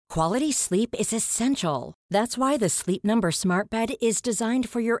Quality sleep is essential. That's why the Sleep Number Smart Bed is designed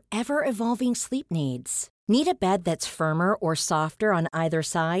for your ever-evolving sleep needs. Need a bed that's firmer or softer on either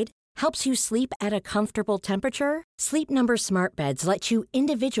side? Helps you sleep at a comfortable temperature? Sleep Number Smart Beds let you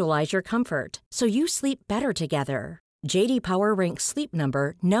individualize your comfort, so you sleep better together. J.D. Power ranks Sleep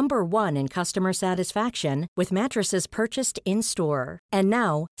Number number 1 in customer satisfaction with mattresses purchased in-store. And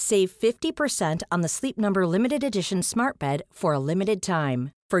now, save 50% on the Sleep Number Limited Edition Smart Bed for a limited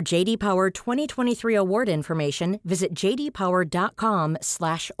time. For J.D. Power 2023 award information, visit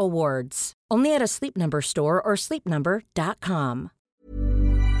jdpower.com/awards. Only at a Sleep Number store or sleepnumber.com.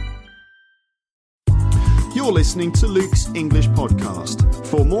 You're listening to Luke's English Podcast.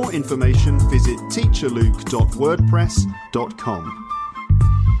 For more information, visit teacherluke.wordpress.com.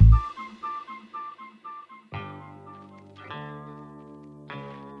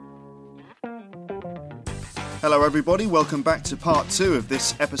 Hello everybody, welcome back to part 2 of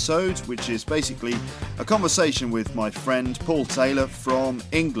this episode, which is basically a conversation with my friend Paul Taylor from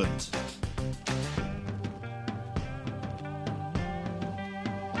England.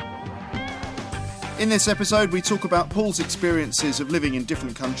 In this episode, we talk about Paul's experiences of living in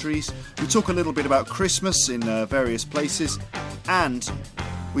different countries. We talk a little bit about Christmas in various places, and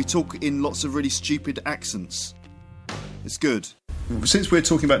we talk in lots of really stupid accents. It's good. Since we're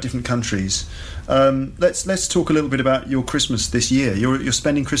talking about different countries, let's talk a little bit about your Christmas this year. You're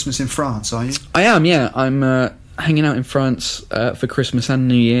spending Christmas in France, are you? I am, yeah. I'm hanging out in France for Christmas and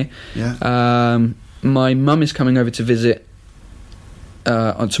New Year. Yeah. My mum is coming over to visit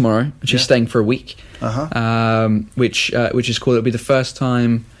on tomorrow. She's staying for a week, which is cool. It'll be the first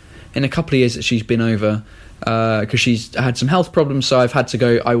time in a couple of years that she's been over, because she's had some health problems, so I've had to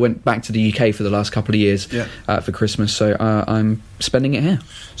go. I went back to the UK for the last couple of years for Christmas, so I'm spending it here.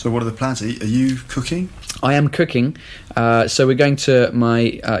 So what are the plans? Are you cooking? I am cooking. So we're going to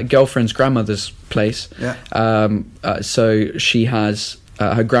my girlfriend's grandmother's place. So she has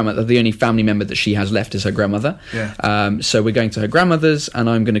her grandmother. The only family member that she has left is her grandmother. So we're going to her grandmother's, and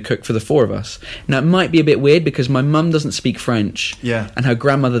I'm going to cook for the 4 of us. Now, it might be a bit weird because my mum doesn't speak French, and her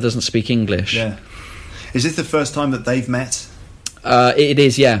grandmother doesn't speak English. Is this the first time that they've met? It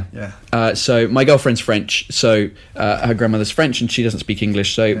is, yeah. So my girlfriend's French, so her grandmother's French, and she doesn't speak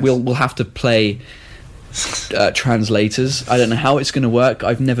English. So we'll have to play translators. I don't know how it's going to work.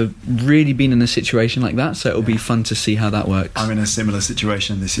 I've never really been in a situation like that, so it'll be fun to see how that works. I'm in a similar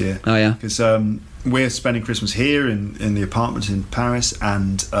situation this year. Oh yeah, because we're spending Christmas here in the apartment in Paris,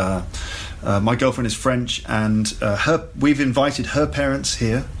 and my girlfriend is French, and we've invited her parents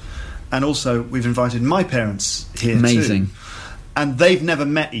here, and also we've invited my parents here. Amazing. Too, and they've never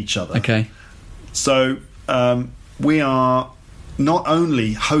met each other. Okay, so we are not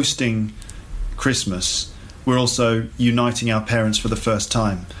only hosting Christmas, we're also uniting our parents for the first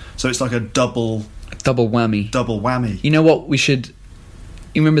time. So it's like a double whammy. You know what we should...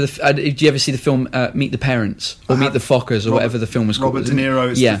 You remember did you ever see the film Meet the Parents? Or Meet the Fockers, or whatever the film was called? Robert De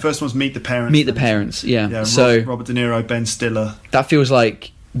Niro. The first one's Meet the Parents. Meet the Parents, yeah. So Robert De Niro, Ben Stiller. That feels like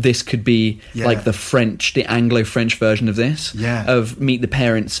this could be like the Anglo-French version of this. Of Meet the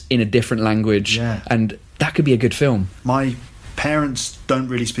Parents in a different language. And that could be a good film. My parents don't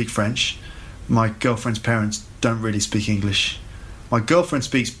really speak French. My girlfriend's parents don't really speak English. My girlfriend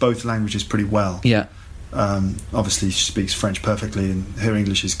speaks both languages pretty well. Obviously, she speaks French perfectly, and her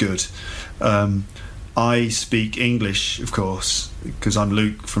English is good. I speak English, of course, because I'm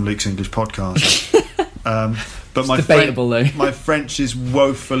Luke from Luke's English Podcast. But it's debatable, though. My French is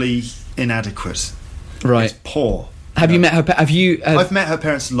woefully inadequate. Right, it's poor. Have you met her? I've met her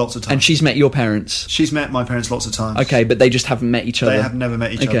parents lots of times, and she's met your parents. She's met my parents lots of times. Okay, but they just haven't met each other. They have never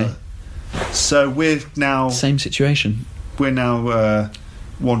met each other. So we're now... Same situation. We're now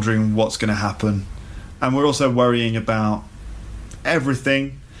wondering what's going to happen. And we're also worrying about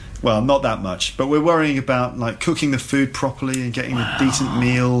everything. Well, not that much, but we're worrying about like cooking the food properly and getting a decent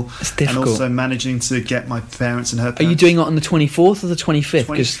meal. It's difficult. And also managing to get my parents and her parents... Are you doing it on the 24th or the 25th?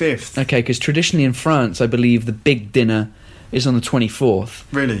 25th. Okay, because traditionally in France, I believe the big dinner is on the 24th.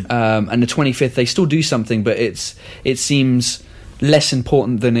 Really? And the 25th, they still do something, but it seems less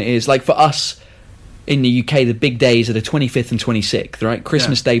important than it is. Like for us in the UK, the big days are the 25th and 26th, right?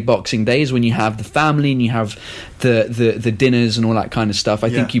 Christmas Day, Boxing Day is when you have the family and you have the dinners and all that kind of stuff.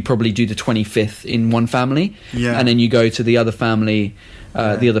 I think you probably do the 25th in one family, and then you go to the other family,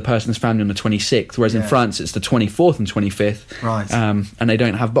 the other person's family on the 26th, whereas in France it's the 24th and 25th, right? And they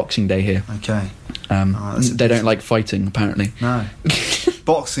don't have Boxing Day here. Okay. They don't like fighting, apparently. No. with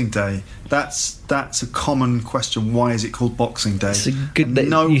Boxing Day, that's a common question. Why is it called Boxing Day? It's a good.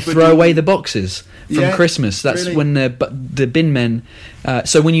 You throw away the boxes from Christmas. That's really? when the bin men.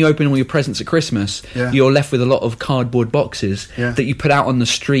 So when you open all your presents at Christmas, you're left with a lot of cardboard boxes that you put out on the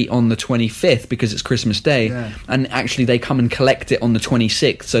street on the 25th because it's Christmas Day, and actually they come and collect it on the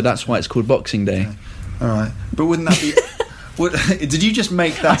 26th. So that's why it's called Boxing Day. Okay. All right, but wouldn't that be? Did you just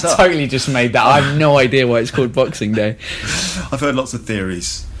make that up? I totally just made that. I have no idea why it's called Boxing Day. I've heard lots of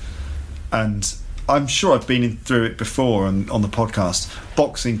theories, and I'm sure I've been through it before on the podcast.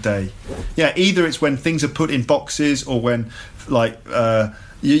 Boxing Day, either it's when things are put in boxes, or when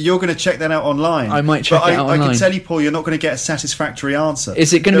you're going to check that out online. I might check it out online. I can tell you, Paul, you're not going to get a satisfactory answer.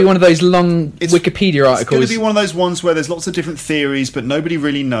 Is it going to be one of those long Wikipedia articles? It's going to be one of those ones where there's lots of different theories, but nobody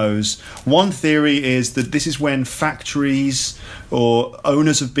really knows. One theory is that this is when factories or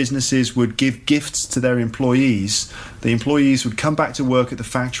owners of businesses would give gifts to their employees. The employees would come back to work at the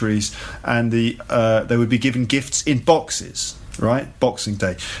factories, and they would be given gifts in boxes. Right, Boxing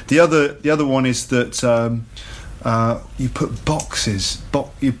Day. The other one is that. You put boxes.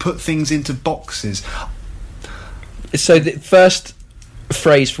 You put things into boxes. So the first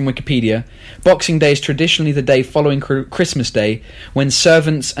phrase from Wikipedia: Boxing Day is traditionally the day following Christmas Day, when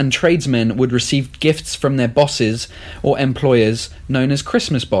servants and tradesmen would receive gifts from their bosses or employers, known as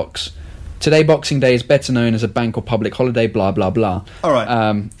Christmas box. Today, Boxing Day is better known as a bank or public holiday. Blah blah blah. All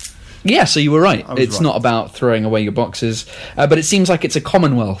right. So you were right. It's right. Not about throwing away your boxes, but it seems like it's a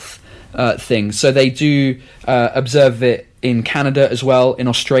Commonwealth thing. So they do observe it in Canada as well, in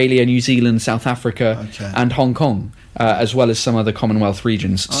Australia, New Zealand, South Africa, and Hong Kong, as well as some other Commonwealth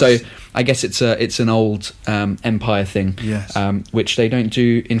regions. So I guess it's an old empire thing, which they don't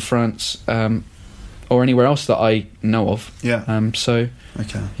do in France or anywhere else that I know of. Well,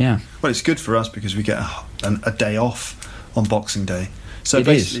 it's good for us because we get a day off on Boxing Day. So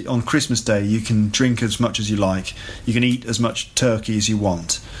basically, on Christmas Day, you can drink as much as you like, you can eat as much turkey as you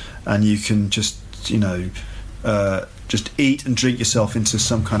want, and you can just eat and drink yourself into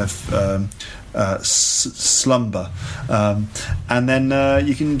some kind of slumber, and then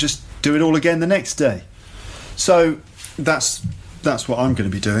you can just do it all again the next day. So that's what I'm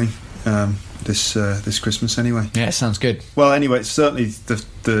going to be doing this Christmas anyway. Yeah, sounds good. Well, anyway, certainly the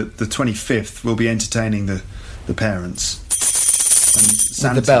 25th we'll be entertaining the parents. And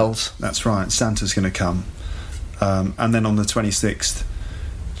Santa, with the bells. That's right. Santa's going to come, and then on the 26th,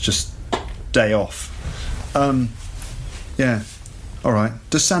 just day off. All right.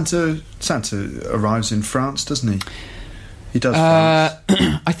 Does Santa arrives in France, doesn't he? He does.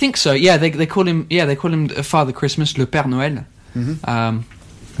 I think so. Yeah, they call him. Yeah, they call him Father Christmas, Le Père Noël,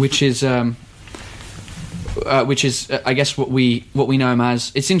 which is I guess what we know him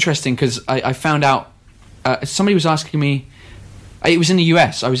as. It's interesting because I found out somebody was asking me. It was in the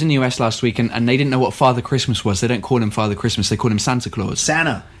US. I was in the US last week, and they didn't know what Father Christmas was. They don't call him Father Christmas. They call him Santa Claus.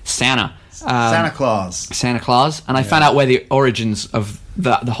 Santa Claus. Santa Claus. And I found out where the origins of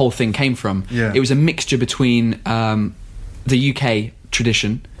the whole thing came from. Yeah. It was a mixture between the UK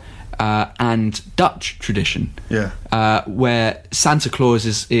tradition and Dutch tradition. Yeah. Where Santa Claus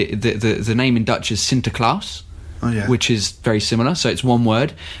is the name in Dutch is Sinterklaas, which is very similar. So it's one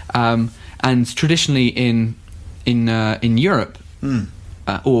word. And traditionally in Europe.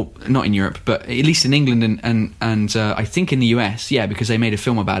 Or not in Europe, but at least in England and I think in the US, because they made a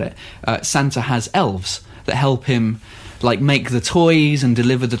film about it. Santa has elves that help him, like, make the toys and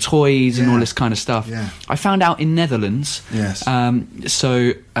deliver the toys and all this kind of stuff. Yeah. I found out in Netherlands. Yes.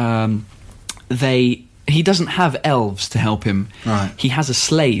 He doesn't have elves to help him. Right. He has a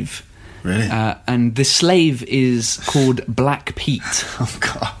slave. Really? And the slave is called Black Pete. Oh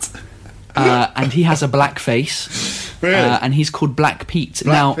God. And he has a black face. Really? And he's called Black Pete.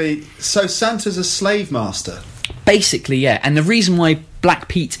 Pete. So Santa's a slave master? Basically, yeah. And the reason why Black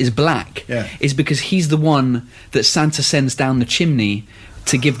Pete is black is because he's the one that Santa sends down the chimney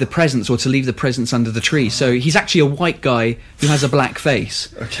to give the presents or to leave the presents under the tree. So he's actually a white guy who has a black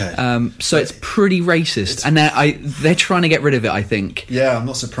face. Okay. So it's pretty racist. And they're trying to get rid of it, I think. Yeah, I'm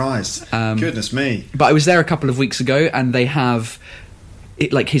not surprised. Goodness me. But I was there a couple of weeks ago, and they have...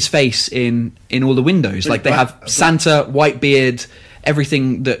 like his face in all the windows. Like they have Santa, white beard,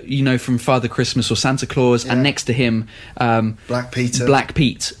 everything that you know from Father Christmas or Santa Claus, and next to him Black Peter. Black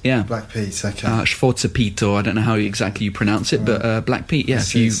Pete, yeah. Black Pete, okay. Schwarze Pete, or I don't know how exactly you pronounce it, but Black Pete, yeah.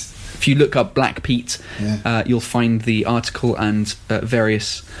 If you look up Black Pete, you'll find the article and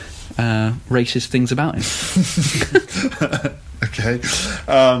various racist things about him. Okay.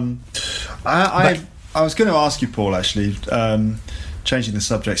 I was going to ask you, Paul, actually, changing the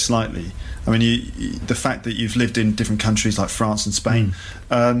subject slightly. I mean, the fact that you've lived in different countries like France and Spain,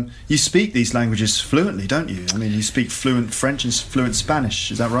 you speak these languages fluently, don't you? I mean, you speak fluent French and fluent Spanish.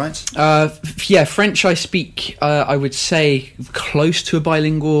 Is that right? Yeah, French I speak, I would say, close to a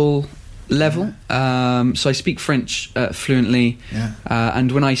bilingual level. Yeah. So I speak French fluently. Yeah.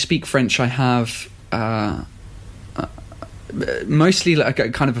 And when I speak French, I have... mostly like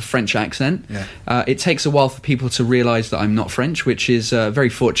a kind of a French accent. Yeah. It takes a while for people to realise that I'm not French, which is very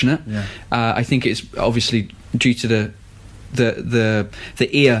fortunate. Yeah. I think it's obviously due to the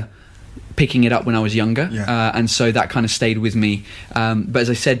ear picking it up when I was younger, and so that kind of stayed with me. But as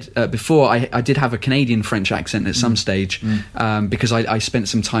I said before, I did have a Canadian French accent at some stage because I spent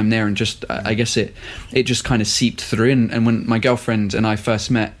some time there, and just I guess it just kind of seeped through. And when my girlfriend and I first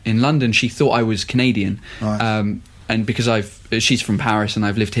met in London, she thought I was Canadian. Right. And because she's from Paris and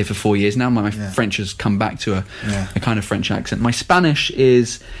I've lived here for 4 years now, my French has come back to a kind of French accent. My Spanish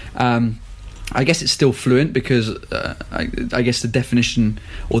is, I guess it's still fluent because I guess the definition,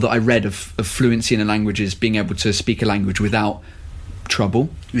 or that I read of fluency in a language, is being able to speak a language without trouble,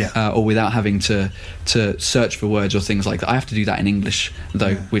 or without having to search for words or things like that. I have to do that in English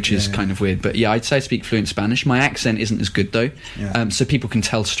though, which is kind of weird. But yeah, I'd say I speak fluent Spanish. My accent isn't as good though, so people can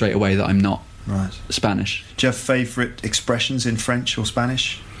tell straight away that I'm not Spanish. Do you have favourite expressions in French or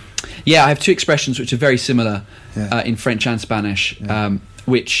Spanish? Yeah, I have two expressions which are very similar in French and Spanish,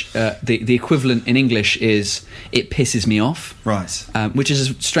 which the equivalent in English is "it pisses me off," right? Which is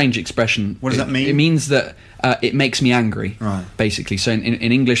a strange expression. What does that mean? It means that it makes me angry, right? Basically, so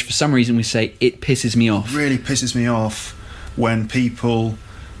in English, for some reason, we say "it pisses me off." It really pisses me off when people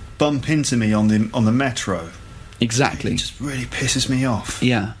bump into me on the metro. Exactly. It just really pisses me off.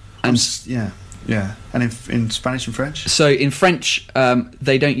 Yeah. And and in Spanish and French? So in French,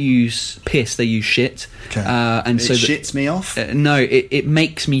 they don't use piss, they use shit. Okay. And so shits me off? No, it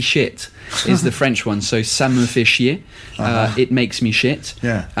makes me shit is the French one. So ça me fait chier. It makes me shit.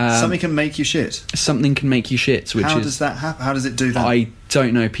 Yeah. Something can make you shit. Something can make you shit. How does that happen? How does it do that? I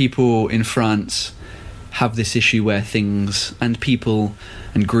don't know. People in France have this issue where things and people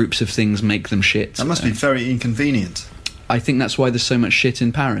and groups of things make them shit. That must be very inconvenient. I think that's why there's so much shit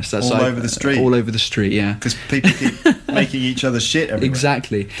in Paris. That's all over the street. All over the street, yeah. Because people keep making each other shit everywhere.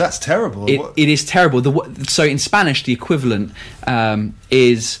 Exactly. That's terrible. It is terrible. So in Spanish, the equivalent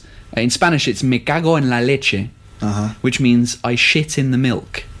is... in Spanish, it's me cago en la leche, which means I shit in the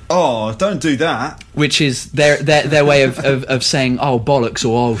milk. Oh, don't do that. Which is their way of saying, oh, bollocks,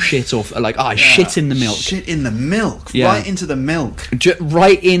 or oh, shit, or like, oh, I shit in the milk. Shit in the milk? Yeah. Right into the milk?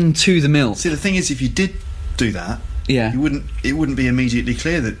 Right into the milk. See, the thing is, if you did do that... Yeah, it wouldn't be immediately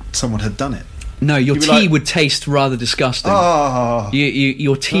clear that someone had done it. No, your tea would taste rather disgusting. Oh,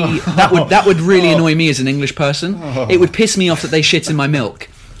 your tea that would really annoy me as an English person. Oh. It would piss me off that they shit in my milk.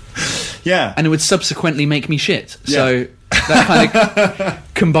 Yeah, and it would subsequently make me shit. Yeah. So that kind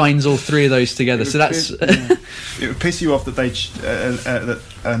of combines all three of those together. So that's it would piss you off that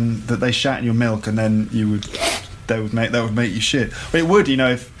they shat in your milk, and then that would make you shit. But it would,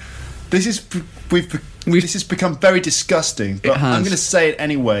 if this has become very disgusting, but I'm going to say it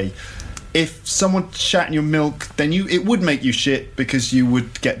anyway. If someone shat in your milk, then it would make you shit because you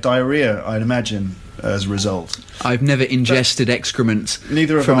would get diarrhea, I'd imagine, as a result. I've never ingested excrement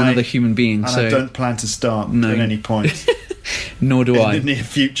from another human being, and I don't plan to start at any point. Nor do I. In the near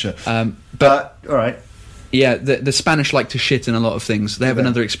future. But all right. Yeah, the Spanish like to shit in a lot of things. They have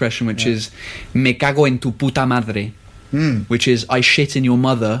another expression which is "me cago en tu puta madre," which is "I shit in your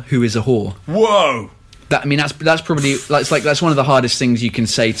mother, who is a whore." Whoa. That's probably that's one of the hardest things you can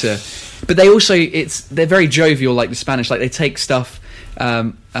say to, but they also they're very jovial, like the Spanish, like they take stuff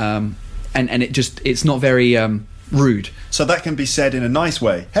and it's not very rude. So that can be said in a nice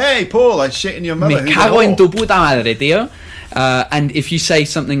way. Hey, Paul, I shit in your mother. Me cago en tu puta madre, tío. And if you say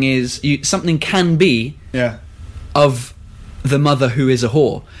something something can be of the mother who is a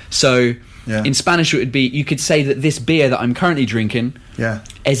whore. So in Spanish it would be, you could say that this beer that I'm currently drinking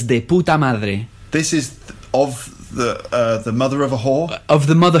es de puta madre. This is of the mother of a whore? Of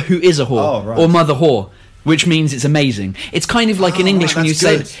the mother who is a whore, or mother whore, which means it's amazing. It's kind of like in English when you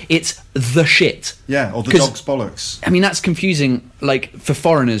say it's the shit. Yeah, or the dog's bollocks. I mean, that's confusing, like, for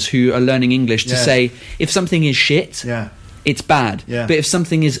foreigners who are learning English to say, if something is shit, it's bad. Yeah. But if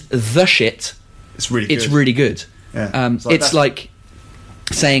something is the shit, it's really good. Yeah. It's like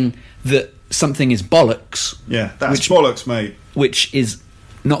saying that something is bollocks. Yeah, that's bollocks, mate. Which is...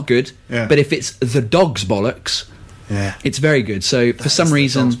 not good, but if it's the dog's bollocks, it's very good. So for some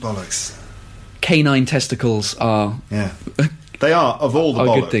reason, dog's bollocks. canine testicles are They are, of all the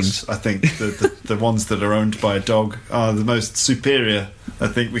bollocks, good things. I think the ones that are owned by a dog are the most superior. I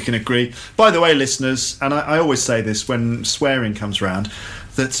think we can agree. By the way, listeners, and I always say this when swearing comes round,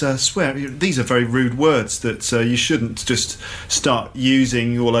 that these are very rude words that you shouldn't just start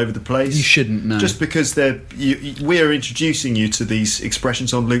using all over the place. You shouldn't, no. Just because we're introducing you to these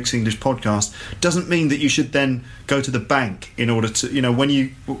expressions on Luke's English podcast doesn't mean that you should then go to the bank in order to, when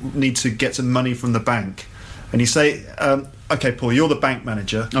you need to get some money from the bank and you say, okay, Paul, you're the bank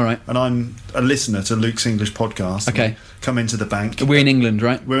manager. All right. And I'm a listener to Luke's English podcast. Okay. Come into the bank. We're in England,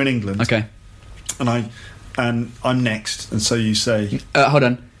 right? We're in England. Okay. And I'm next, and so you say... hold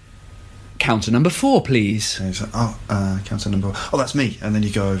on. Counter number 4, please. And he's like, counter number 4. Oh, that's me. And then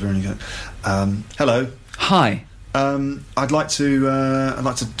you go over and you go, hello. Hi. I'd like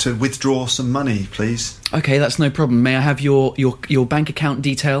to withdraw some money, please. Okay, that's no problem. May I have your bank account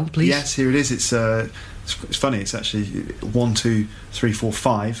detail, please? Yes, here it is. It's funny. It's actually 1, 2, 3, 4,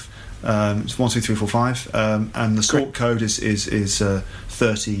 5. It's 1, 2, 3, 4, 5. And the sort code is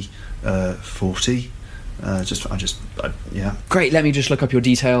 30, 40. Yeah. Great. Let me just look up your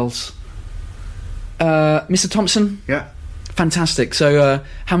details. Mr. Thompson? Yeah. Fantastic. So,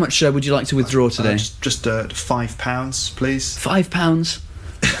 how much would you like to withdraw today? Just £5, please. £5?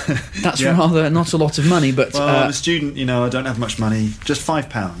 That's rather not a lot of money, but... Well, I'm a student, I don't have much money. Just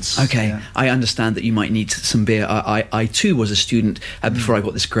 £5. Okay, yeah. I understand that you might need some beer. I too was a student before I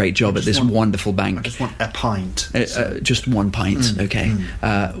got this great job at this wonderful bank. I just want a pint. Just 1 pint, okay.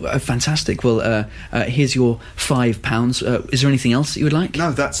 Fantastic. Well, here's your £5. Is there anything else that you would like?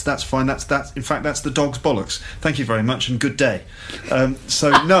 No, that's fine. In fact, that's the dog's bollocks. Thank you very much and good day.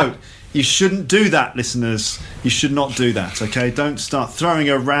 No... You shouldn't do that, listeners. You should not do that, okay? Don't start throwing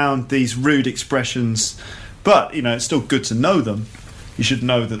around these rude expressions. But, it's still good to know them. You should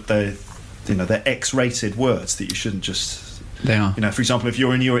know that they're X-rated words, that you shouldn't just... They are. For example, if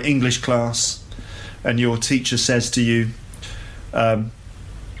you're in your English class and your teacher says to you, I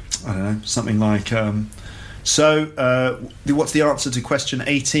don't know, something like, what's the answer to question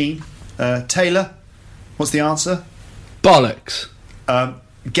 18? Taylor, what's the answer? Bollocks.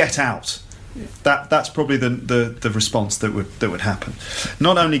 Get out. That's probably the response that would happen.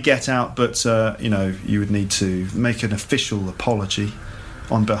 Not only get out, but you would need to make an official apology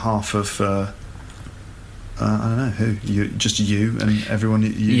on behalf of I don't know who. You and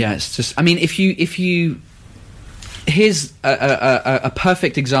everyone. Yeah, it's just. I mean, if you here's a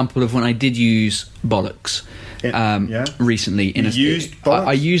perfect example of when I did use bollocks. Recently,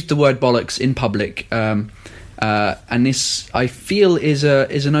 I used the word bollocks in public. And this, I feel, is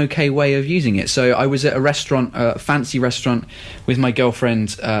an okay way of using it. So I was at a restaurant, a fancy restaurant, with my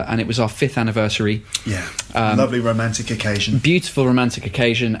girlfriend, and it was our 5th anniversary. Yeah, lovely romantic occasion. Beautiful romantic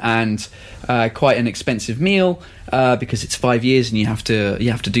occasion, and quite an expensive meal because it's 5 years, and you have to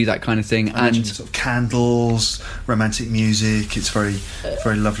do that kind of thing. And sort of candles, romantic music. It's very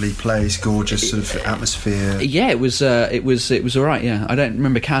very lovely place, gorgeous sort of atmosphere. Yeah, it was all right. Yeah, I don't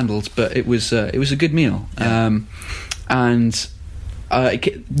remember candles, but it was a good meal. Yeah. And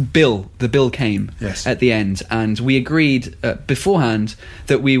the bill came at the end, and we agreed beforehand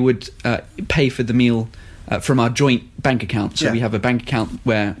that we would pay for the meal from our joint bank account. So we have a bank account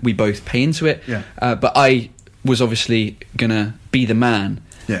where we both pay into it. Yeah. But I was obviously gonna be the man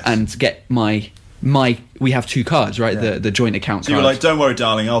and get my. We have 2 cards, right? Yeah. The joint account. So you were like, "Don't worry,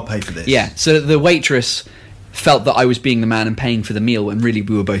 darling, I'll pay for this." Yeah. So the waitress felt that I was being the man and paying for the meal, when really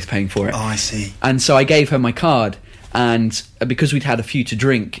we were both paying for it. Oh, I see. And so I gave her my card, and because we'd had a few to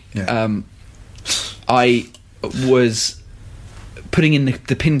drink, I was putting in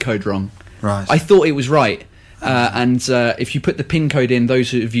the PIN code wrong. Right. I thought it was right. And if you put the PIN code in,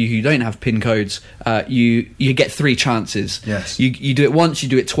 those of you who don't have PIN codes, you get 3 chances. Yes. You do it once, you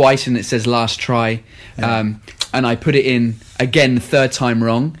do it twice, and it says last try. Yeah. And I put it in again the 3rd time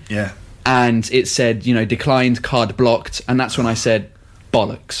wrong. Yeah. And it said, declined, card blocked, and that's when I said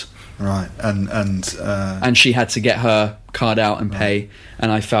bollocks. Right. And she had to get her card out and pay,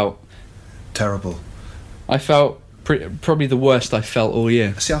 and I felt terrible. I felt probably the worst I felt all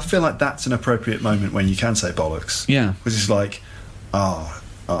year. See, I feel like that's an appropriate moment when you can say bollocks. Yeah. Because it's like, oh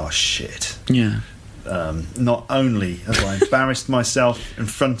shit. Yeah. Not only have I embarrassed myself in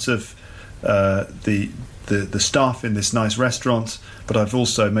front of the staff in this nice restaurant, but I've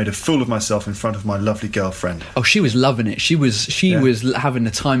also made a fool of myself in front of my lovely girlfriend. Oh, she was loving it. She was having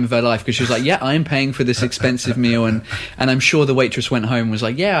the time of her life, because she was like, yeah, I'm paying for this expensive meal, and I'm sure the waitress went home and was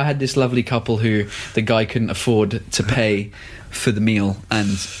like, yeah, I had this lovely couple who the guy couldn't afford to pay for the meal,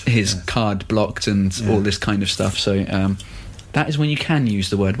 and his card blocked, and all this kind of stuff. So that is when you can use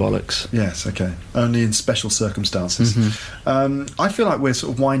the word bollocks. Yes, okay. Only in special circumstances. I feel like we're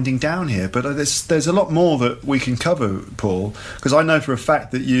sort of winding down here, but there's a lot more that we can cover, Paul, because I know for a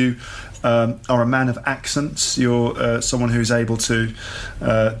fact that you are a man of accents. You're someone who's able to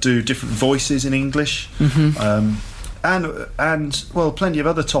do different voices in English. And well, plenty of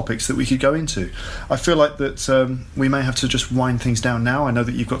other topics that we could go into. I feel like that we may have to just wind things down now. I know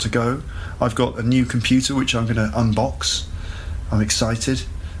that you've got to go. I've got a new computer which I'm going to unbox. I'm excited.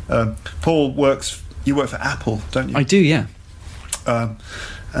 Paul you work for Apple, don't you? I do, yeah.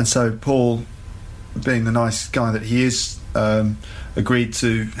 And so Paul, being the nice guy that he is, agreed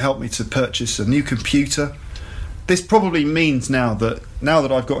to help me to purchase a new computer. This probably means now that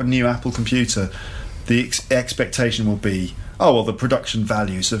I've got a new Apple computer, the expectation will be, the production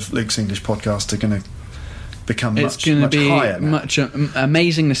values of Luke's English Podcast are going to become much higher now. Much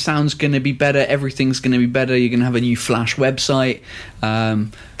amazing. The sound's going to be better. Everything's going to be better. You're going to have a new Flash website.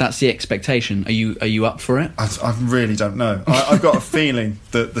 That's the expectation. Are you up for it? I really don't know. I've got a feeling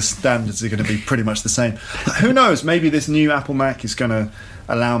that the standards are going to be pretty much the same. Who knows? Maybe this new Apple Mac is going to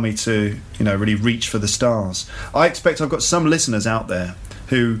allow me to, really reach for the stars. I expect I've got some listeners out there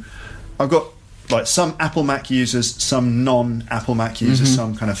who I've got. Like some Apple Mac users, some non-Apple Mac users,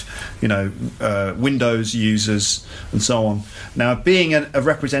 some kind of, Windows users, and so on. Now, being a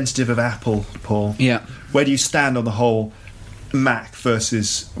representative of Apple, Paul, where do you stand on the whole Mac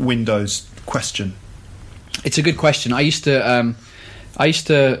versus Windows question? It's a good question. I used to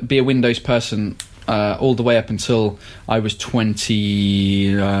be a Windows person all the way up until I was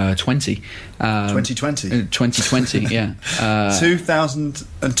 2020. 2020, yeah.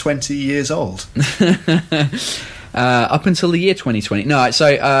 2020 years old. Up until the year 2020. No, so,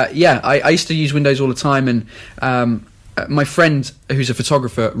 I used to use Windows all the time, and my friend, who's a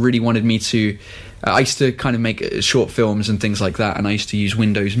photographer, really wanted me to... I used to kind of make short films and things like that, and I used to use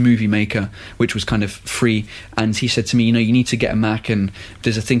Windows Movie Maker, which was kind of free, and he said to me, you need to get a Mac, and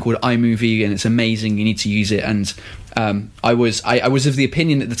there's a thing called iMovie, and it's amazing, you need to use it. And I was of the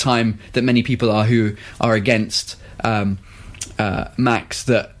opinion at the time that many people are who are against Macs,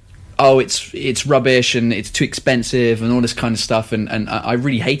 that it's rubbish and it's too expensive and all this kind of stuff, and I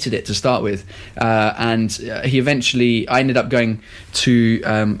really hated it to start with, and I ended up going to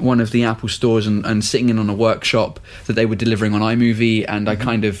one of the Apple stores and sitting in on a workshop that they were delivering on iMovie, and I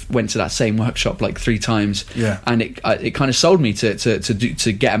kind of went to that same workshop like 3 times, and it kind of sold me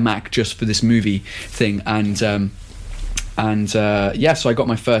to get a Mac just for this movie thing, so I got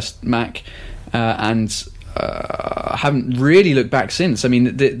my first Mac, and I haven't really looked back since. I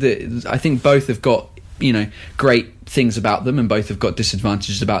mean, I think both have got great things about them, and both have got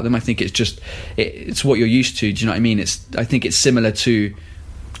disadvantages about them. I think it's what you're used to. Do you know what I mean? I think it's similar to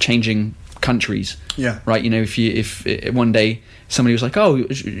changing countries. Yeah. Right. If one day somebody was like, "Oh,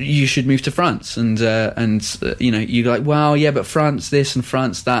 you should move to France," and you're like, "Well, yeah, but France this and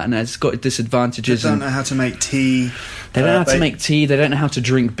France that, and it's got disadvantages." They don't know how to make tea. They don't know how to make tea. They don't know how to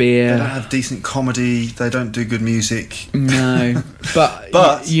drink beer. They don't have decent comedy. They don't do good music. No,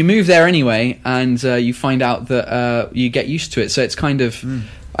 but you move there anyway, and you find out that you get used to it. So it's kind of,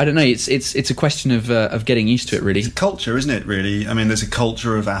 I don't know. It's a question of getting used to it, really. It's a culture, isn't it? Really. I mean, there's a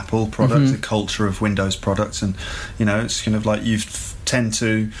culture of Apple products, a culture of Windows products, and it's kind of like you tend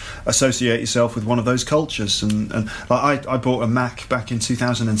to associate yourself with one of those cultures. And like I bought a Mac back in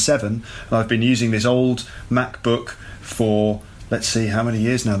 2007, and I've been using this old MacBook for, let's see, how many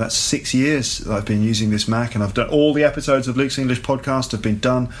years now? That's 6 years that I've been using this Mac, and I've done all the episodes of Luke's English Podcast have been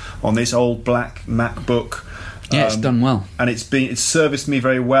done on this old black MacBook. Yeah, it's done well, and it's serviced me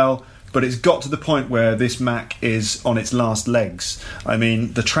very well. But it's got to the point where this Mac is on its last legs. I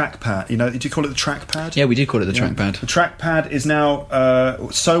mean, the trackpad. Did you call it the trackpad? Yeah, we did call it the trackpad. The trackpad is now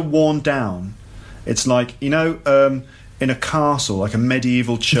so worn down. It's like in a castle, like a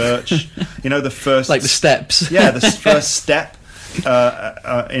medieval church. The first, like the steps. Yeah, the first step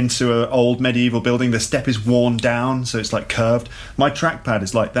into an old medieval building. The step is worn down, so it's like curved. My trackpad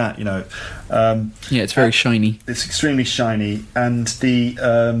is like that. It's very shiny. It's extremely shiny, and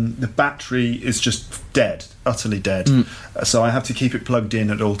the battery is just dead, utterly dead. So I have to keep it plugged in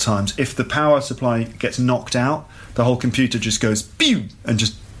at all times. If the power supply gets knocked out, the whole computer just goes pew and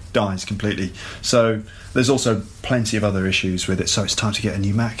just dies completely. So there's also plenty of other issues with it. So it's time to get a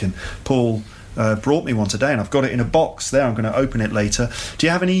new Mac, and Paul brought me one today, and I've got it in a box there. I'm going to open it later. Do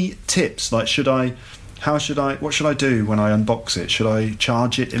you have any tips? Like, what should I do when I unbox it? Should I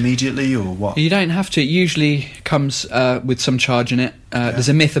charge it immediately or what? You don't have to. It usually comes with some charge in it. There's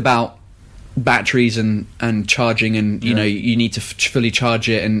a myth about batteries and charging, and you know, you need to fully charge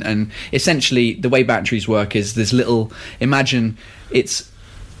it, and essentially the way batteries work is there's little. Imagine it's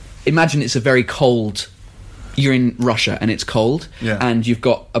a very cold. You're in Russia and it's cold, and you've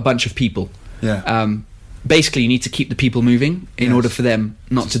got a bunch of people. Basically, you need to keep the people moving in order for them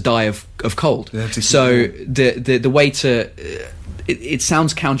not to die of cold. So the way to it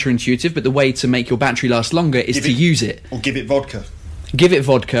sounds counterintuitive, but the way to make your battery last longer is to use it. Or give it vodka. Give it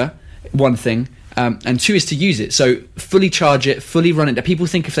vodka, one thing. And two is to use it. So fully charge it, fully run it. People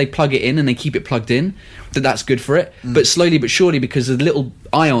think if they plug it in and they keep it plugged in, that's good for it. But slowly but surely, because the little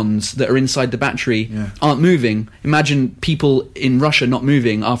ions that are inside the battery aren't moving, imagine people in Russia not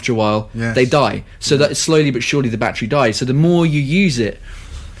moving after a while, they die. So that slowly but surely the battery dies. So the more you use it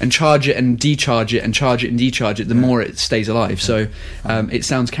and charge it and decharge it and charge it and decharge it, the more it stays alive. So it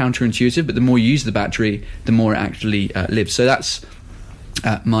sounds counterintuitive, but the more you use the battery, the more it actually lives. So that's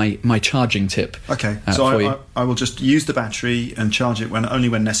my charging tip. Okay, so I will just use the battery and charge it only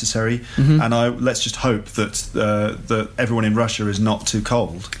when necessary, and let's just hope that everyone in Russia is not too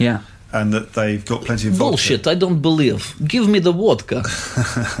cold. Yeah. And that they've got plenty of vodka. Bullshit, I don't believe. Give me the vodka.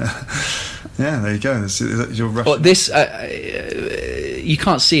 Yeah, there you go. That's your Russian. You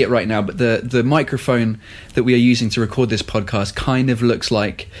can't see it right now, but the microphone that we are using to record this podcast kind of looks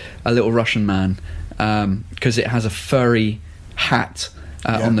like a little Russian man, because it has a furry hat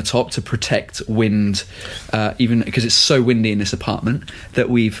on the top to protect wind, even because it's so windy in this apartment that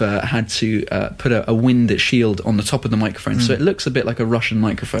we've had to put a wind shield on the top of the microphone, so it looks a bit like a Russian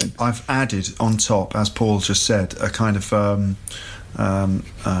microphone. I've added on top, as Paul just said, a kind of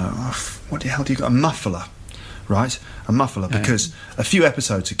what the hell do you got? A muffler, right? A muffler, because a few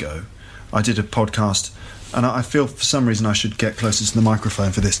episodes ago I did a podcast, and I feel for some reason I should get closer to the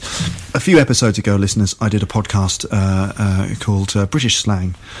microphone for this. A few episodes ago, listeners, I did a podcast called British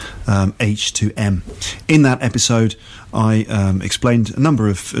Slang H2M. In that episode, I explained a number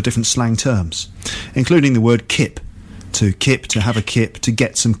of different slang terms, including the word kip, to have a kip, to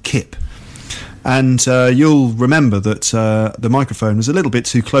get some kip. And you'll remember that the microphone was a little bit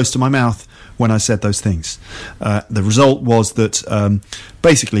too close to my mouth when I said those things. The result was that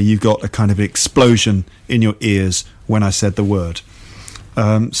basically you got a kind of explosion in your ears when I said the word.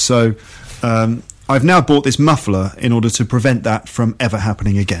 So I've now bought this muffler in order to prevent that from ever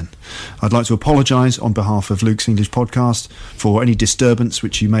happening again. I'd like to apologise on behalf of Luke's English Podcast for any disturbance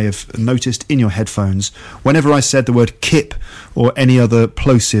which you may have noticed in your headphones whenever I said the word kip or any other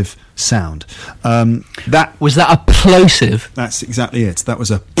plosive sound. Was that a plosive? That's exactly it. That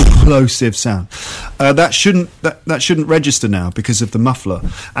was a plosive sound. That shouldn't register now because of the muffler,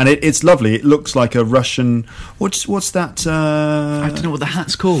 and it's lovely. It looks like a Russian. What's that? I don't know what the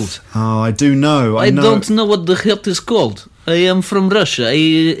hat's called. Oh, I do know. I don't know what the hat is called. I am from Russia.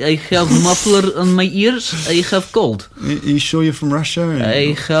 I have muffler on my ears. I have cold. Are you sure you're from Russia?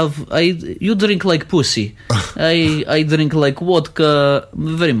 You drink like pussy. I drink like vodka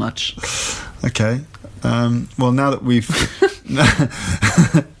very much. Okay. Well, now that we've...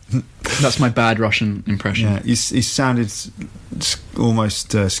 That's my bad Russian impression. Yeah, he sounded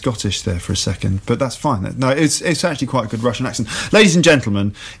almost Scottish there for a second, but that's fine. No, it's actually quite a good Russian accent. Ladies and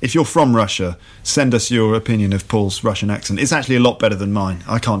gentlemen, if you're from Russia, send us your opinion of Paul's Russian accent. It's actually a lot better than mine.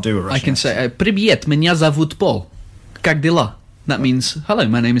 I can't do a Russian accent. I can say, Привет, меня зовут Paul. Как дела? That means, hello,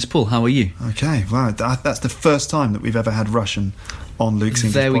 my name is Paul, how are you? Okay, wow, that's the first time that we've ever had Russian on Luke's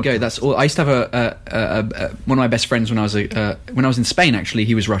English There we podcast. go. That's all. I used to have one of my best friends when I was in Spain. Actually,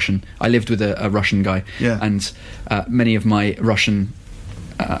 he was Russian. I lived with a Russian guy, and many of my Russian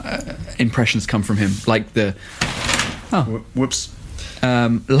impressions come from him. Like the whoops,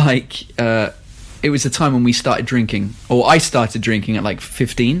 it was the time when we started drinking, or I started drinking at like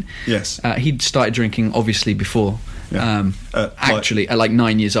 15. Yes, he'd started drinking obviously before. Yeah. Actually, at like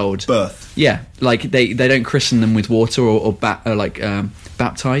 9 years old. Birth. Yeah, like they don't christen them with water or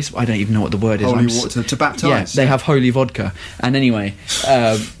baptize. I don't even know what the word is. Holy water to baptize. Yeah, they have holy vodka. And anyway,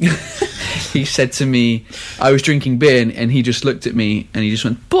 he said to me, I was drinking beer, and he just looked at me and he just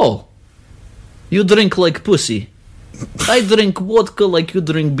went, "Paul, you drink like pussy. I drink vodka like you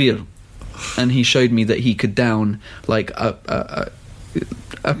drink beer." And he showed me that he could down like a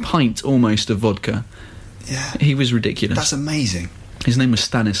pint almost of vodka. Yeah, he was ridiculous. That's amazing. His name was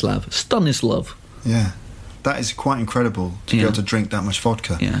Stanislav. Stanislav. Yeah, that is quite incredible to be able to drink that much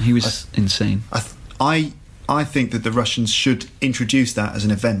vodka. Yeah, he was insane. I think that the Russians should introduce that as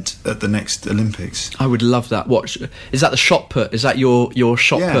an event at the next Olympics. I would love that. What is that? The shot put? Is that your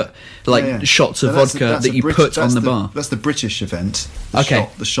shot put? Shots of vodka that you put on the bar. That's the British event. The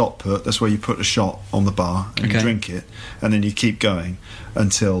shot put. That's where you put a shot on the bar and you drink it, and then you keep going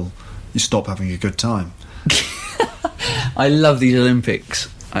until you stop having a good time. I love these Olympics.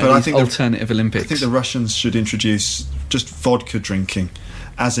 But I think alternative Olympics. I think the Russians should introduce just vodka drinking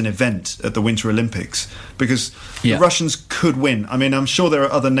as an event at the Winter Olympics, because the Russians could win. I mean, I'm sure there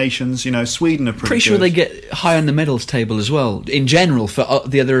are other nations. Sweden are pretty sure they get high on the medals table as well. In general, for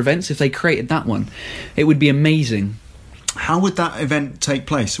the other events, if they created that one, it would be amazing. How would that event take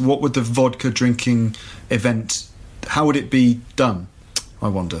place? What would the vodka drinking event? How would it be done? I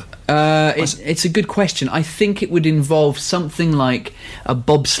wonder. It's a good question. I think it would involve something like a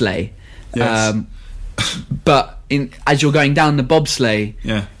bobsleigh. Yes. But as you're going down the bobsleigh,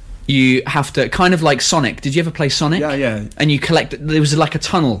 you have to, kind of like Sonic. Did you ever play Sonic? Yeah. And you collect. There was like a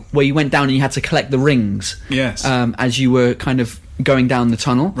tunnel where you went down and you had to collect the rings. Yes. As you were kind of going down the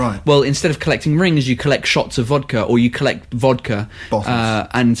tunnel. Right. Well, instead of collecting rings, you collect shots of vodka, or you collect vodka.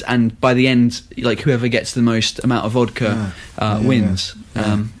 Bottles. And by the end, like, whoever gets the most amount of vodka wins.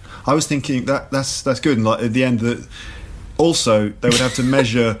 Yeah. I was thinking that's good. And like at the end, that also they would have to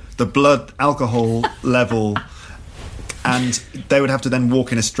measure the blood alcohol level, and they would have to then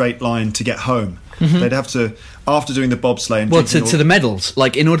walk in a straight line to get home. Mm-hmm. They'd have to, after doing the bobsleigh and to the medals,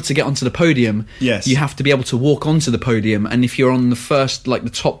 like in order to get onto the podium, you have to be able to walk onto the podium, and if you're on the first, like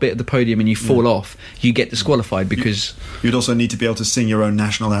the top bit of the podium, and you fall off, you get disqualified, because you'd also need to be able to sing your own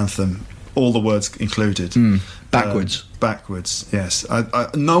national anthem, all the words included, backwards. Yes.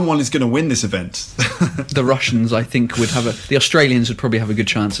 No one is going to win this event. The Russians, I think, would have the Australians would probably have a good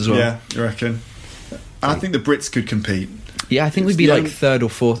chance as well. Yeah, you reckon? I think the Brits could compete. Yeah, I think we'd be like third or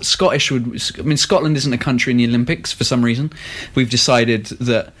fourth. Scotland isn't a country in the Olympics for some reason. We've decided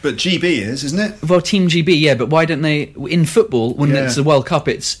that. But GB isn't it? Well, Team GB, yeah, but why don't they, in football, when it's the World Cup,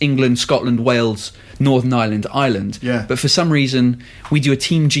 it's England, Scotland, Wales, Northern Ireland, Ireland. Yeah. But for some reason, we do a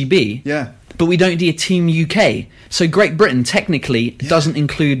Team GB. Yeah. But we don't do a Team UK. So Great Britain technically doesn't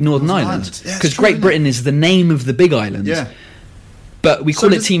include Northern Ireland. Because Great Britain is the name of the big island. Yeah. But we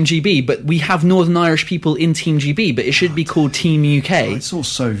call it Team GB, but we have Northern Irish people in Team GB, but it should be called Team UK. Oh, it's all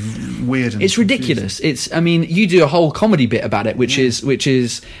so weird and it's ridiculous. You do a whole comedy bit about it, which is,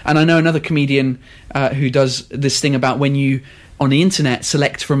 and I know another comedian who does this thing about when you, on the internet,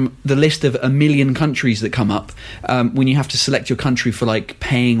 select from the list of 1 million countries that come up, when you have to select your country for like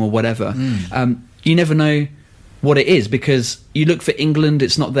paying or whatever, you never know what it is, because you look for England,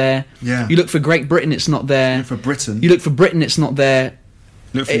 it's not there. Yeah. You look for Great Britain, it's not there. You look for Britain. You look for Britain, it's not there.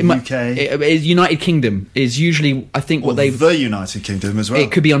 Look for UK. United Kingdom is usually, I think, what they've... The United Kingdom as well.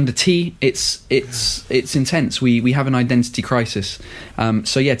 It could be under T. It's intense. We have an identity crisis. Team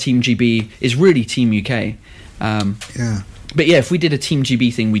GB is really Team UK. But yeah, if we did a Team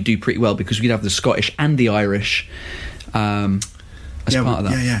GB thing, we'd do pretty well, because we'd have the Scottish and the Irish as part of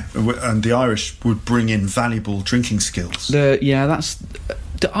that. Yeah. And the Irish would bring in valuable drinking skills. Here's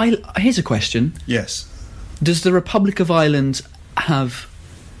a question. Yes. Does the Republic of Ireland have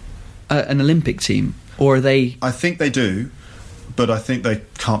an Olympic team, or are they... I think they do, but I think they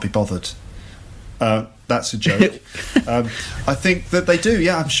can't be bothered. That's a joke. I think that they do.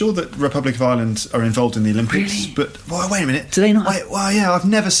 Yeah, I'm sure that Republic of Ireland are involved in the Olympics. Really? But wait a minute. Do they not? I've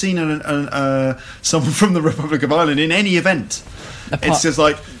never seen someone from the Republic of Ireland in any event. It's just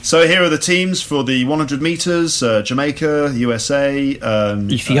like, so here are the teams for the 100 metres, Jamaica, USA,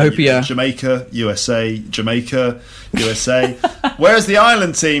 Ethiopia, Jamaica, USA. Where's the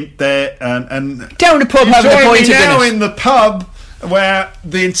Ireland team? They're and down the pub having a point now in the pub where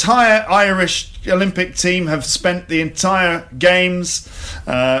the entire Irish Olympic team have spent the entire games,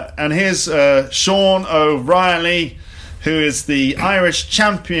 and here's Sean O'Reilly, who is the Irish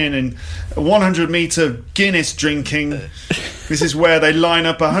champion in 100 metre Guinness drinking. This is where they line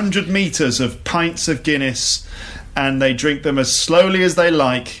up 100 metres of pints of Guinness, and they drink them as slowly as they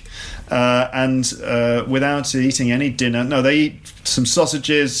like, and without eating any dinner. No, they eat some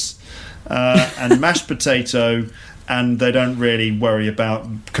sausages and mashed potato, and they don't really worry about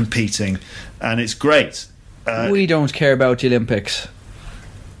competing, and it's great. We don't care about the Olympics.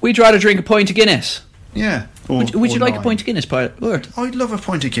 We'd rather drink a pint of Guinness. Yeah. Would you like a pint of Guinness, Pilot? I'd love a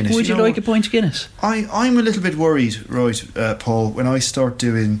pint of Guinness. Would you like a pint of Guinness? I'm a little bit worried, right, Paul, when I start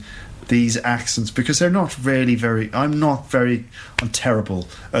doing these accents, because they're not really I'm terrible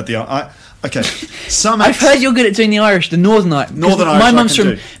at the... Okay, I've heard you're good at doing the Irish, the Northern Irish.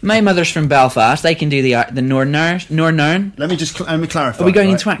 My mother's from Belfast. They can do the Northern Irish. Let me clarify. Are we going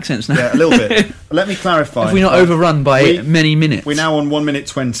into accents now? Yeah, a little bit. Let me clarify. Have we not overrun by many minutes? We're now on 1 minute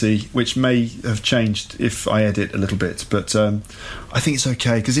 20, which may have changed if I edit a little bit. But I think it's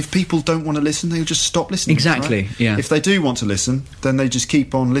okay, because if people don't want to listen, they'll just stop listening. Exactly. Right? Yeah. If they do want to listen, then they just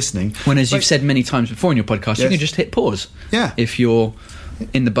keep on listening. When, as you've said many times before in your podcast, you can just hit pause. Yeah. If you're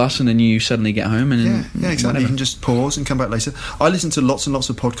in the bus and then you suddenly get home and exactly. whatever. You can just pause and come back later. I listen to lots and lots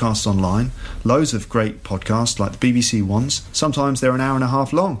of podcasts online, loads of great podcasts like the BBC ones. Sometimes they're an hour and a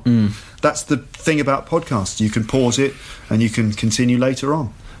half long. That's the thing about podcasts. You can pause it and you can continue later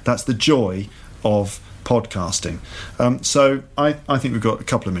on. That's the joy of podcasting. So I think we've got a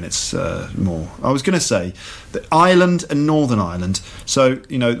couple of minutes more. I was going to say that Ireland and Northern Ireland, so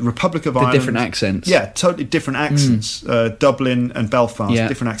Republic of Ireland, different accents. Yeah, totally different accents. Dublin and Belfast,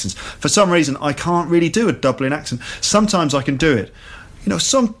 different accents. For some reason I can't really do a Dublin accent. Sometimes I can do it.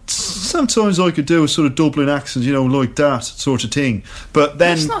 Sometimes I could do a sort of Dublin accent, like that sort of thing. But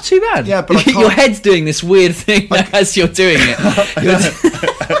then it's not too bad. Yeah, but your head's doing this weird thing as you're doing it.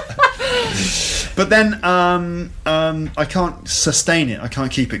 But then I can't sustain it. I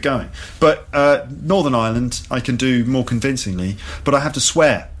can't keep it going. But Northern Ireland I can do more convincingly. But I have to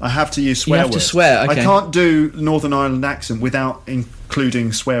swear. I have to use swear words. You have to swear. Okay. I can't do Northern Ireland accent without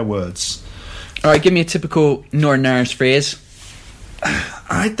including swear words. All right, give me a typical Northern Irish phrase. All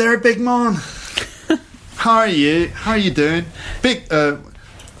right there, big man. How are you? How are you doing? Big.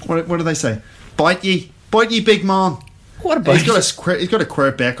 What do they say? Bite ye, big man. What about? He's got a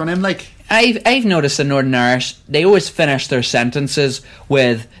queer back on him, like. I've noticed in Northern Irish they always finish their sentences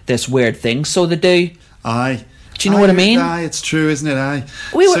with this weird thing. So they do. Aye. Do you know what I mean? Aye, it's true, isn't it? Aye.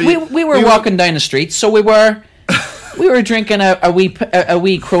 We were walking down the street, so we were drinking a wee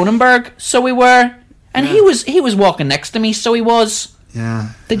Kronenberg, so we were, and he was walking next to me, so he was. Yeah.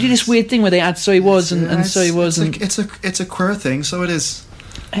 They do this weird thing where they add so he was and so he was. It's a queer thing, so it is.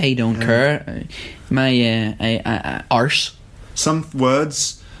 I don't care. My arse. Some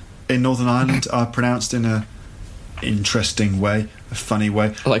words in Northern Ireland are pronounced in a interesting way, a funny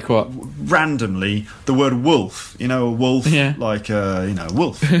way. Like what? Randomly, the word wolf. A wolf, like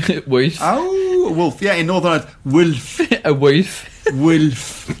wolf. Wolf. Oh, a wolf. Yeah, in Northern Ireland, wolf. A wolf.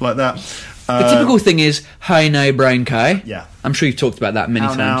 Wolf, like that. The typical thing is, "Hi now, brown cow." Yeah, I'm sure you've talked about that many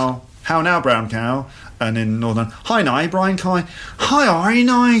times. How now, brown cow? And in Northern, "Hi now, brown cow. Hi, are you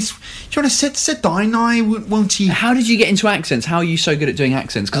nice? You want to sit down now, won't you?" How did you get into accents? How are you so good at doing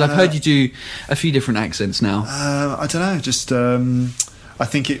accents? Because I've heard you do a few different accents now. I don't know. Just I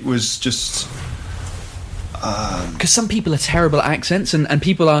think it was just. Because some people are terrible at accents, and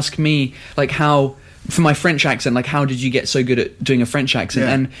people ask me like how. For my French accent, like, how did you get so good at doing a French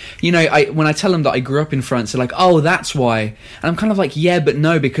accent? Yeah. And when I tell them that I grew up in France, they're like, "Oh, that's why." And I'm kind of like, "Yeah, but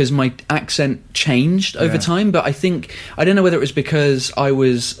no," because my accent changed over time. But I don't know whether it was because I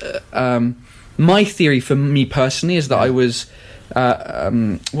was. My theory for me personally is that I was,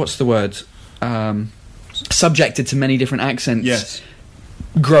 what's the word? Subjected to many different accents. Yes.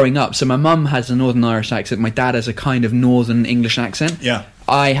 Growing up, so my mum has a Northern Irish accent. My dad has a kind of Northern English accent. Yeah.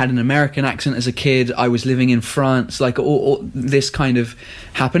 I had an American accent as a kid. I was living in France. Like, all this kind of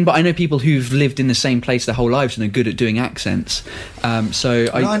happened. But I know people who've lived in the same place their whole lives and are good at doing accents. I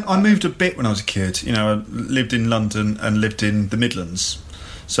moved a bit when I was a kid. I lived in London and lived in the Midlands.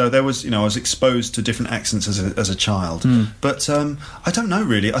 So there was, I was exposed to different accents as a child. But I don't know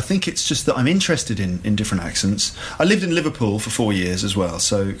really. I think it's just that I'm interested in different accents. I lived in Liverpool for 4 years as well,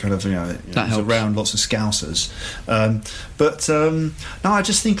 so kind of I was around lots of Scousers. No, I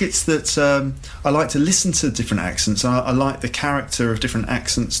just think it's that I like to listen to different accents. I like the character of different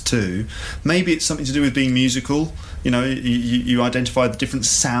accents too. Maybe it's something to do with being musical. You identify the different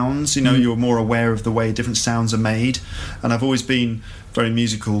sounds. You're more aware of the way different sounds are made. And I've always been very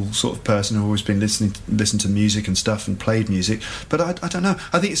musical sort of person. I've always been listened to music and stuff and played music. But I don't know.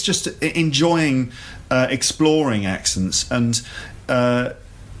 I think it's just enjoying exploring accents and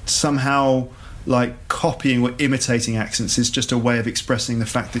somehow like copying or imitating accents is just a way of expressing the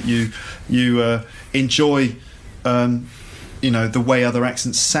fact that you enjoy. The way other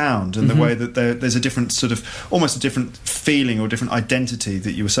accents sound and the way that there's a different sort of almost a different feeling or different identity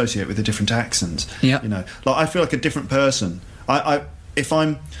that you associate with a different accent. Yeah. Like I feel like a different person. If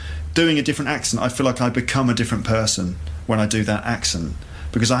I'm doing a different accent, I feel like I become a different person when I do that accent.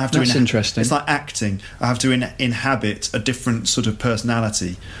 Because I have to. That's interesting. It's like acting. I have to inhabit a different sort of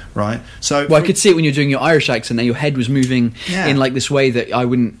personality, right? So, I could see it when you're doing your Irish accent. That your head was moving in like this way that I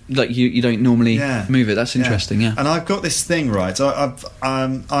wouldn't like. You don't normally move it. That's interesting. Yeah. And I've got this thing, right?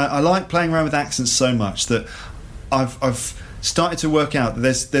 I like playing around with accents so much that I've started to work out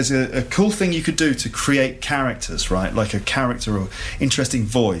that there's a cool thing you could do to create characters, right? Like a character or interesting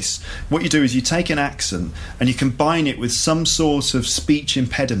voice. What you do is you take an accent and you combine it with some sort of speech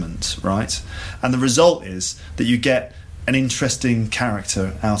impediment, right? And the result is that you get an interesting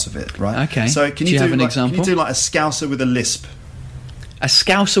character out of it, right? Okay. So can you have an example? Can you do like a Scouser with a lisp? A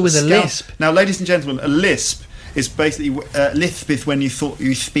Scouser with a lisp? Now, ladies and gentlemen, a lisp It's basically lisp when you thought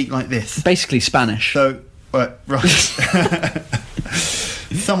you speak like this. Basically Spanish. So, right.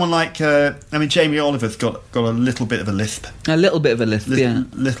 Someone like, Jamie Oliver's got a little bit of a lisp. A little bit of a lisp, yeah.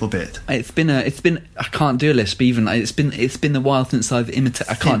 Little bit. It's been. I can't do a lisp even. It's been a while since I've imitated.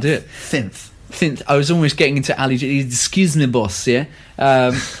 I can't do it. Synth. I was almost getting into Ali. Excuse me, boss. Yeah.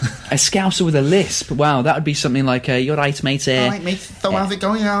 A Scouser with a lisp. Wow, that would be something like, "You're right, mate. All right, mate. So how's it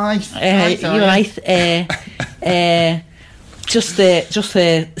going? All right. You're right. Just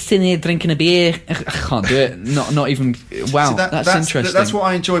sitting here drinking a beer. I can't do it. Not even. Wow, so that's interesting. That's what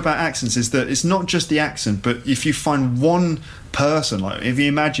I enjoy about accents, is that it's not just the accent, but if you find one person, like if you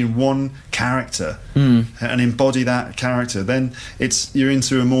imagine one character and embody that character, then you're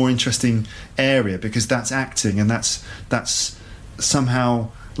into a more interesting area, because that's acting, and that's somehow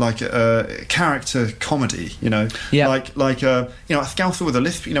like a character comedy, you know. Yeah. Like a Scouser with a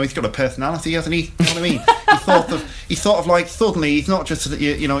lisp, you know, he's got a personality, hasn't he? You know what I mean? He thought of like, suddenly he's not just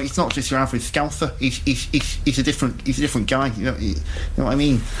he's not just your average Scouser. He's a different guy. You know what I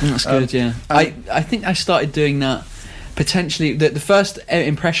mean? That's good. Yeah. I think I started doing that. Potentially, the first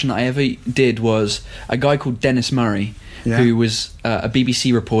impression I ever did was a guy called Dennis Murray, who was a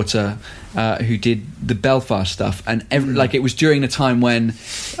BBC reporter who did the Belfast stuff, and it was during the time when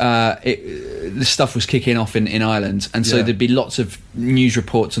the stuff was kicking off in Ireland, and so there'd be lots of news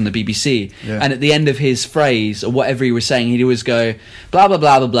reports on the BBC, and at the end of his phrase or whatever he was saying, he'd always go blah blah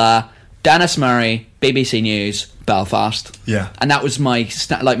blah blah blah, Dennis Murray, BBC News, Belfast. Yeah. And that was my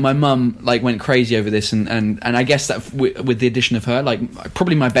my mum went crazy over this, and I guess that with the addition of her,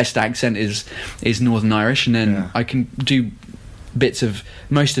 probably my best accent is Northern Irish, and then I can do bits of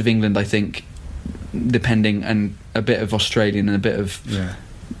most of England, I think, depending, and a bit of Australian and a bit of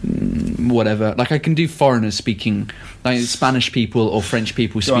whatever. Like I can do foreigners speaking, like Spanish people or French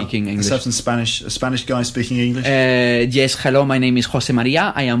people speaking English. Let's have some a Spanish guy speaking English. Yes, hello, my name is Jose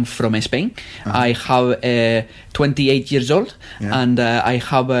Maria. I am from Spain. I have 28 years old, and I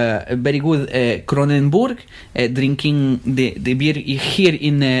have a very good Kronenbourg, drinking the beer here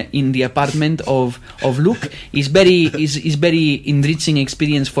in the apartment of Luke. Is very enriching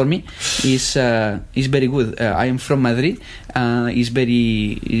experience for me. Is very good. I am from Madrid. Is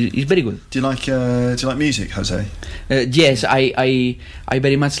very good. Do you like music, Jose? Yes, I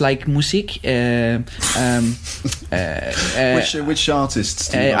very much like music. Which artists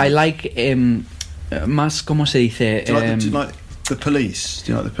do you like? I like más, ¿cómo se dice? Do you like the Police?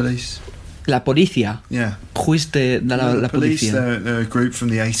 Do you like the Police? La Policía. Yeah. Who is la Police? Policía? They're a group from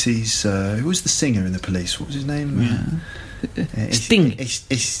the 80s. Who was the singer in the Police? What was his name? Sting.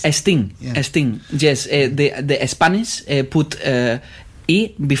 Sting. Yeah. Sting. Yes, the Spanish put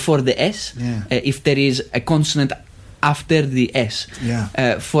E before the S if there is a consonant after the S.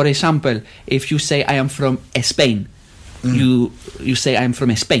 Yeah. For example, if you say I am from Spain, you say I am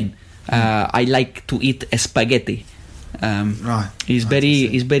from Spain. I like to eat spaghetti. Right. It's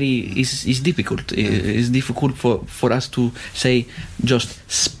difficult. It's difficult for us to say just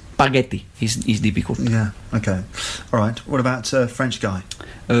spaghetti. Is difficult. Yeah. Okay. All right. What about French guy?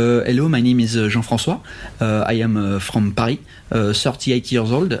 Hello, my name is Jean-François. I am from Paris. 38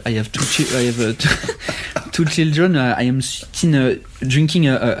 years old. I have two children. I am sitting drinking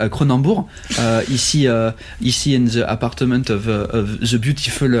a Kronenbourg ici in the apartment of the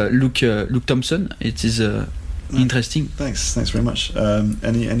beautiful Luke Thompson. It is interesting. Thanks very much.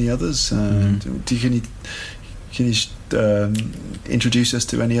 Any others? Can you introduce us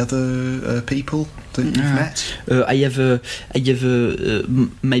to any other people that you've met? I have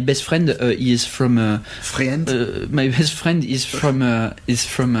my best friend. He is from. My best friend is from. Where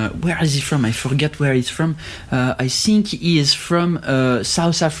is he from? I forget where he's from. I think he is from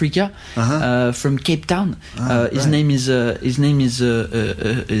South Africa, from Cape Town. His name is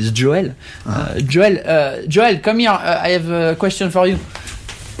Joel. Joel, come here. I have a question for you,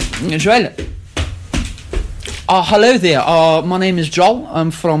 Joel. Hello there. My name is Joel.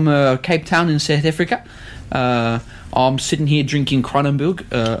 I'm from Cape Town in South Africa. I'm sitting here drinking Kronenbourg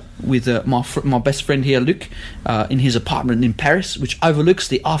with my best friend here, Luke, in his apartment in Paris, which overlooks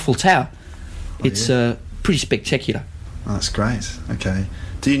the Eiffel Tower. It's pretty spectacular. Oh, that's great. Okay.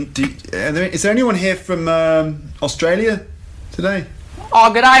 Is there anyone here from Australia today?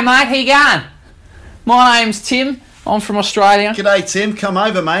 Oh, g'day, mate. How you going? My name's Tim. I'm from Australia. G'day, Tim. Come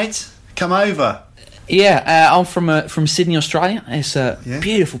over, mate. Come over. Yeah, I'm from Sydney, Australia. It's a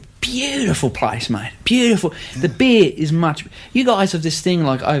beautiful place, mate. Beautiful. Yeah. The beer is much. You guys have this thing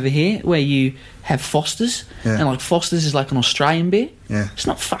like over here where you have Foster's, and like Foster's is like an Australian beer. Yeah, it's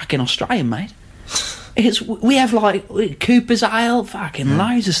not fucking Australian, mate. We have like Cooper's Ale, fucking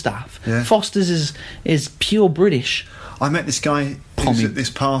loads of stuff. Yeah. Foster's is pure British. I met this guy who's at this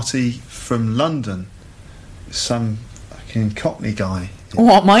party from London. Some fucking Cockney guy.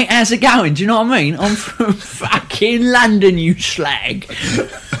 What, mate? How's it going? Do you know what I mean? I'm from fucking London, you slag.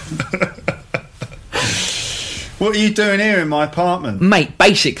 What are you doing here in my apartment? Mate,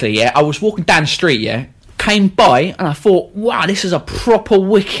 basically, yeah, I was walking down the street, yeah, came by, and I thought, wow, this is a proper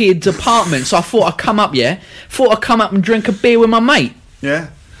wicked apartment. So I thought I'd come up, and drink a beer with my mate. Yeah?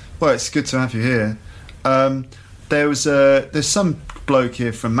 Well, it's good to have you here. There's some bloke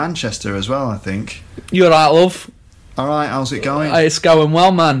here from Manchester as well, I think. You're right, love. All right, how's it going? It's going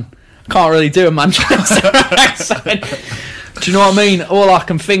well, man. Can't really do a Manchester accent. Do you know what I mean? All I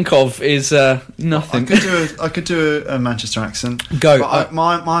can think of is nothing. I could do a Manchester accent. Go. But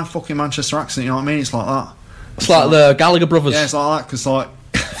my fucking Manchester accent, you know what I mean? It's like that. It's like the Gallagher brothers. Yeah, it's like that, because like...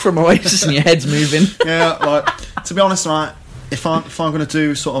 From Oasis and your head's moving. Yeah, like, to be honest, like, if I'm going to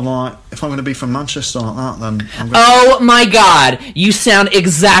do sort of like... If I'm going to be from Manchester like that, then... Oh my God, you sound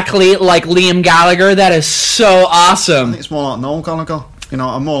exactly like Liam Gallagher. That is so awesome. I think it's more like Noel Gallagher. You know,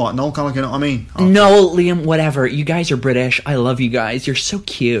 I'm more like Noel Gallagher, you know what I mean? Noel, Liam, whatever. You guys are British. I love you guys. You're so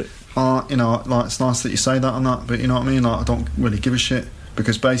cute. You know, like, it's nice that you say that and that, but you know what I mean? Like, I don't really give a shit.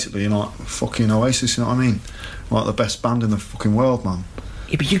 Because basically, you're like fucking Oasis, you know what I mean? Like, the best band in the fucking world, man.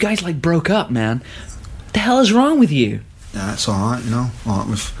 Yeah, but you guys, like, broke up, man. What the hell is wrong with you? Yeah, it's alright, you know? Like,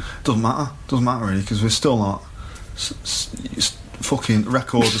 doesn't matter really, because we're still like... fucking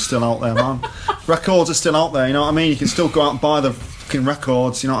records are still out there, man. Records are still out there, you know what I mean? You can still go out and buy the fucking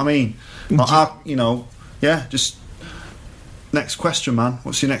records, you know what I mean? Like, you know, yeah, just... Next question, man.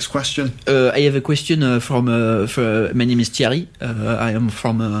 What's your next question? I have a question from my name is Thierry. I am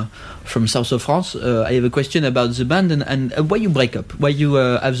from south of France. I have a question about the band and why you break up? Why you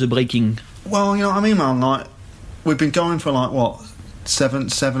have the breaking? Well, you know what I mean, man. Like, we've been going for like what, seven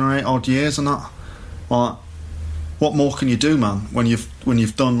or 8 odd years and that. Like, what more can you do, man? When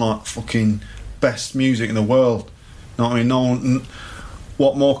you've done like fucking best music in the world. You know what I mean? No one.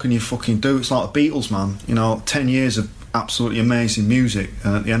 What more can you fucking do? It's like the Beatles, man. You know, 10 years of absolutely amazing music,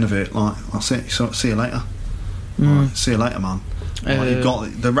 and at the end of it, like, that's it. So, see you later. Right, see you later, man. Like, you've got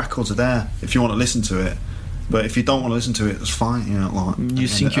the records are there if you want to listen to it, but if you don't want to listen to it, that's fine. You know, like, you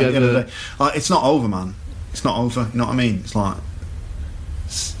think you have like, it's not over, man. It's not over. You know what I mean? It's like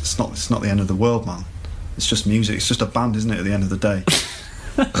it's not the end of the world, man. It's just music. It's just a band, isn't it? At the end of the day.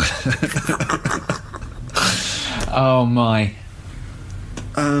 Oh my.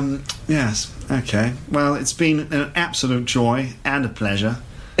 Yes. Okay. Well, it's been an absolute joy and a pleasure.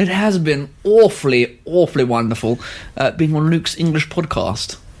 It has been awfully wonderful being on Luke's English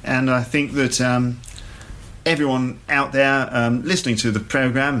podcast. And I think that everyone out there listening to the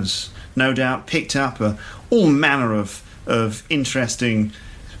programme has no doubt picked up all manner of interesting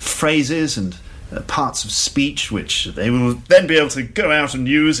phrases and parts of speech which they will then be able to go out and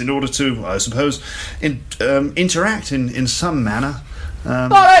use in order to, I suppose, interact in some manner.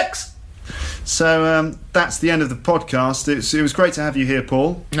 Bollocks! So that's the end of the podcast. It was great to have you here,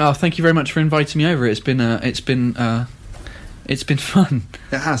 Paul. Oh, thank you very much for inviting me over. It's been fun.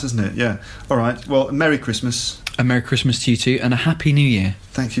 It has, hasn't it? Yeah. All right. Well, Merry Christmas. A Merry Christmas to you too, and a Happy New Year.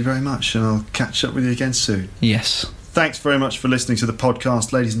 Thank you very much, and I'll catch up with you again soon. Yes. Thanks very much for listening to the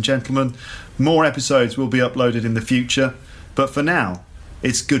podcast, ladies and gentlemen. More episodes will be uploaded in the future, but for now,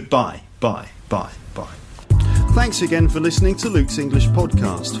 it's goodbye. Bye. Thanks again for listening to Luke's English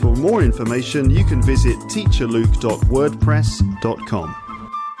Podcast. For more information, you can visit teacherluke.wordpress.com.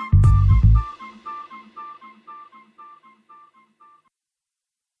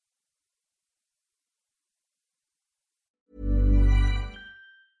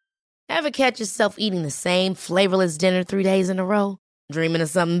 Ever catch yourself eating the same flavorless dinner 3 days in a row? Dreaming of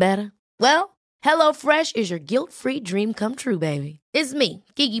something better? Well, HelloFresh is your guilt-free dream come true, baby. It's me,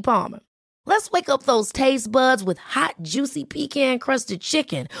 Keke Palmer. Let's wake up those taste buds with hot, juicy pecan-crusted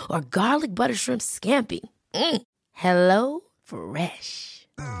chicken or garlic butter shrimp scampi. Hello Fresh.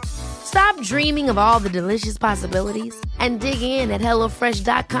 Stop dreaming of all the delicious possibilities and dig in at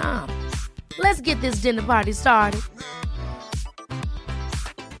HelloFresh.com. Let's get this dinner party started.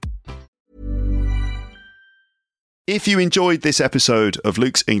 If you enjoyed this episode of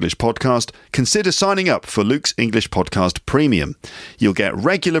Luke's English Podcast, consider signing up for Luke's English Podcast Premium. You'll get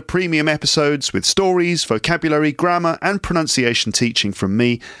regular premium episodes with stories, vocabulary, grammar and pronunciation teaching from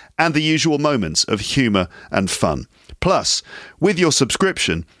me and the usual moments of humour and fun. Plus, with your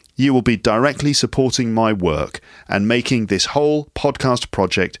subscription, you will be directly supporting my work and making this whole podcast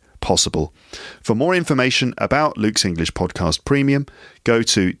project possible. For more information about Luke's English Podcast Premium, go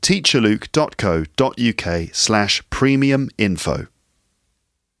to teacherluke.co.uk/premium info.